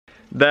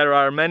There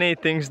are many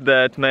things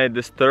that may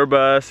disturb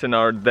us in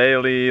our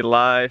daily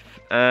life,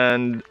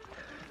 and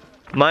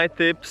my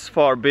tips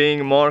for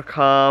being more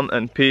calm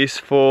and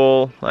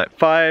peaceful, my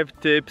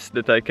 5 tips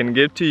that I can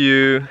give to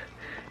you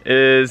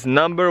is: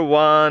 number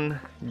 1,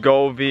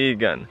 go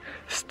vegan.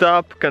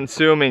 Stop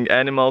consuming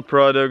animal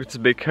products,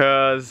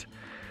 because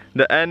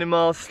the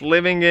animals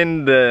living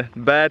in the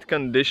bad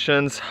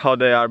conditions, how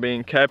they are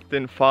being kept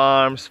in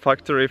farms,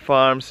 factory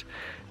farms,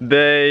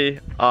 they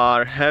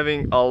are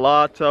having a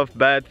lot of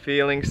bad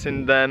feelings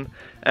in them,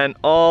 and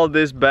all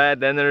this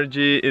bad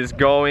energy is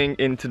going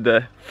into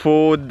the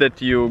food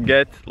that you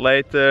get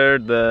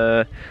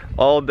later.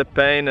 All the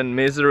pain and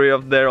misery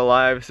of their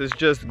lives is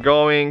just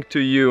going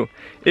to you.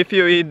 If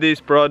you eat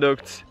these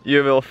products,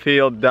 you will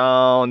feel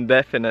down,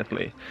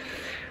 definitely.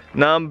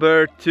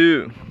 Number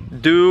 2,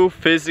 do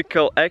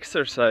physical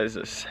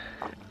exercises.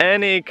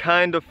 Any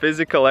kind of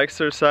physical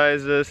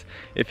exercises.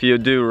 If you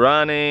do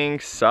running,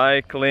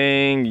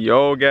 cycling,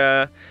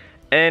 yoga,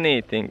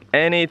 anything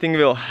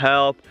will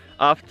help.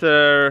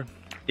 After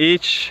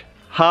each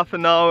half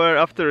an hour,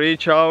 after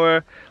each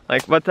hour,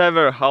 like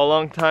whatever, how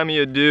long time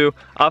you do,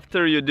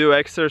 after you do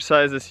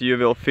exercises, you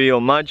will feel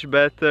much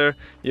better,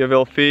 you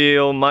will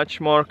feel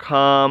much more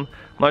calm,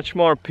 much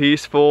more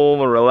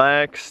peaceful,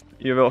 relaxed.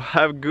 You will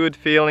have good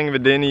feeling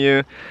within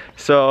you,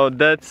 so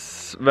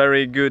that's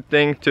very good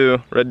thing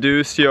to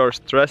reduce your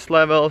stress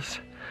levels.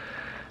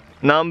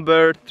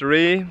 Number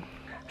 3,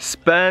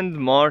 spend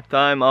more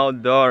time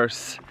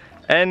outdoors.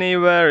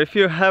 Anywhere, if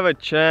you have a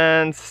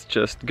chance,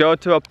 just go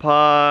to a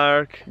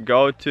park,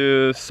 go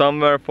to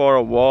somewhere for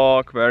a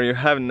walk where you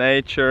have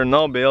nature,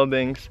 no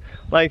buildings.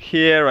 Like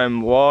here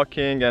I'm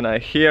walking and I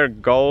hear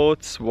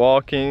goats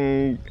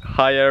walking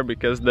higher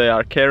because they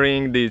are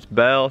carrying these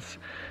bells,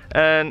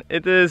 and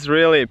it is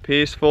really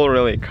peaceful,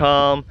 really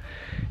calm.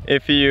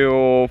 If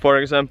you, for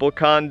example,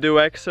 can't do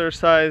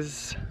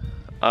exercise,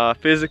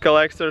 physical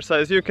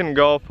exercise, you can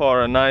go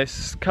for a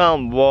nice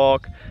calm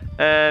walk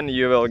and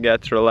you will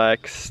get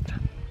relaxed.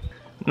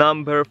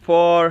 Number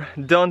 4,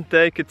 don't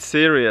take it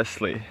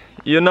seriously.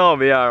 You know,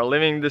 we are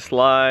living this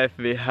life,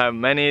 we have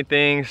many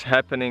things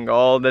happening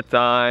all the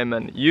time,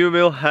 and you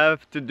will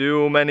have to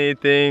do many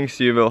things,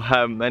 you will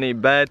have many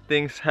bad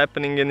things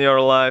happening in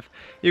your life.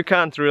 You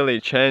can't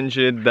really change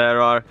it. There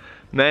are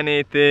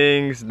many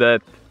things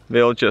that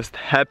will just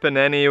happen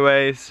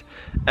anyways,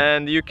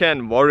 and you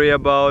can worry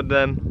about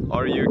them,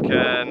 or you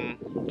can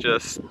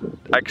just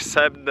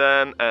accept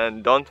them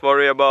and don't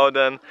worry about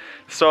them.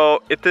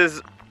 So it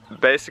is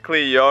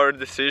basically your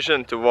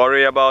decision to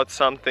worry about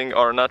something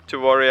or not to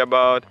worry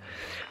about.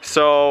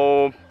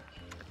 So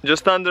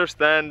just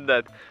understand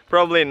that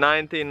probably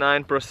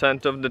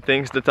 99% of the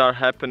things that are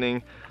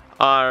happening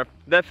are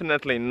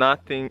definitely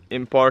nothing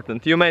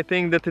important. You may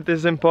think that it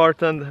is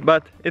important,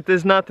 but it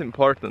is not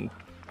important.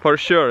 For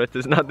sure it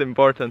is not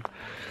important.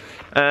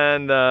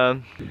 And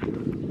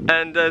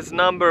as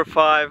number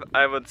 5,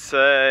 I would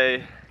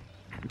say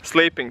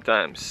sleeping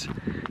times.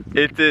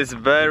 It is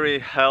very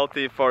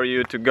healthy for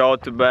you to go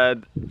to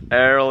bed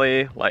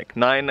early, like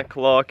 9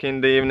 o'clock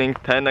in the evening,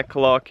 10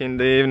 o'clock in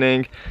the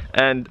evening,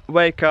 and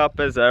wake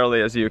up as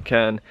early as you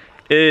can.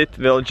 It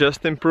will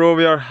just improve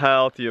your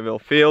health, you will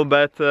feel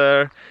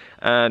better,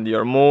 and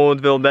your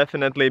mood will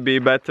definitely be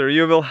better.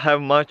 You will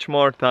have much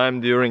more time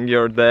during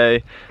your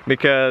day,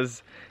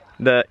 because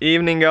the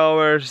evening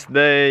hours,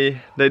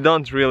 they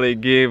don't really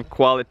give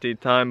quality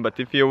time. But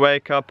if you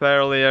wake up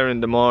earlier in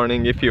the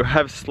morning, if you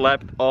have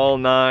slept all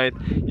night,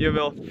 you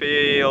will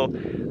feel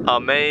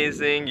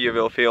amazing, you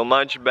will feel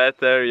much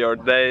better, your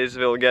days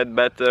will get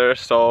better,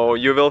 so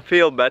you will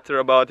feel better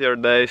about your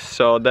days.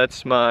 So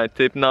that's my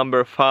tip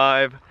number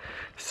 5.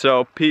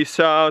 So peace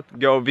out,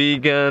 go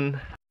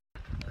vegan,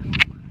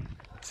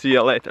 see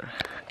you later.